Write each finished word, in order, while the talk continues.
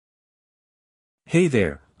Hey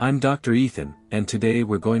there, I'm Dr. Ethan, and today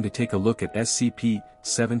we're going to take a look at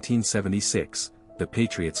SCP-1776, the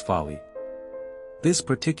Patriot's Folly. This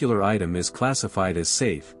particular item is classified as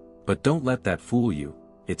safe, but don't let that fool you,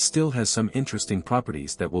 it still has some interesting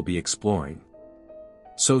properties that we'll be exploring.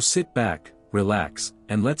 So sit back, relax,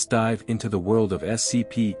 and let's dive into the world of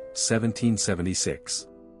SCP-1776.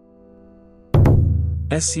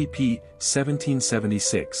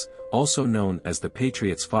 SCP-1776, also known as the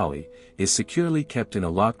Patriot's Folly, is securely kept in a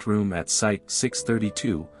locked room at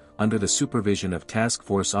Site-632, under the supervision of Task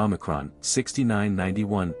Force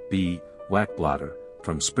Omicron-6991-B, Whackblotter,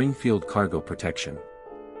 from Springfield Cargo Protection.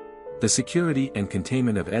 The security and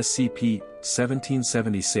containment of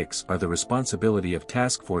SCP-1776 are the responsibility of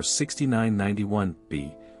Task Force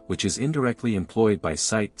 6991-B, which is indirectly employed by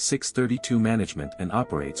Site-632 management and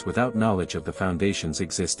operates without knowledge of the Foundation's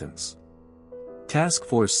existence. Task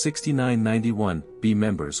Force 6991-B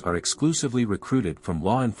members are exclusively recruited from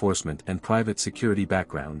law enforcement and private security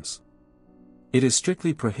backgrounds. It is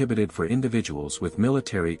strictly prohibited for individuals with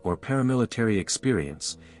military or paramilitary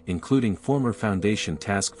experience, including former Foundation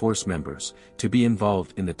Task Force members, to be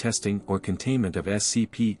involved in the testing or containment of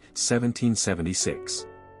SCP-1776.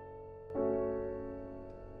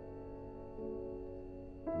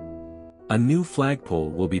 A new flagpole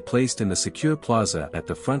will be placed in the secure plaza at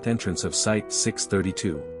the front entrance of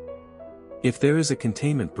Site-632. If there is a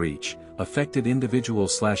containment breach, affected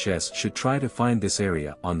individuals/S should try to find this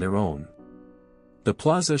area on their own. The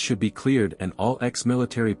plaza should be cleared and all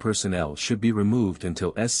ex-military personnel should be removed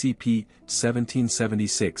until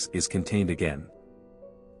SCP-1776 is contained again.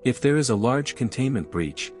 If there is a large containment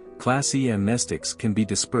breach, Class E amnestics can be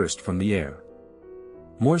dispersed from the air.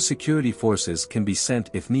 More security forces can be sent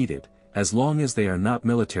if needed, as long as they are not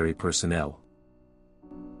military personnel.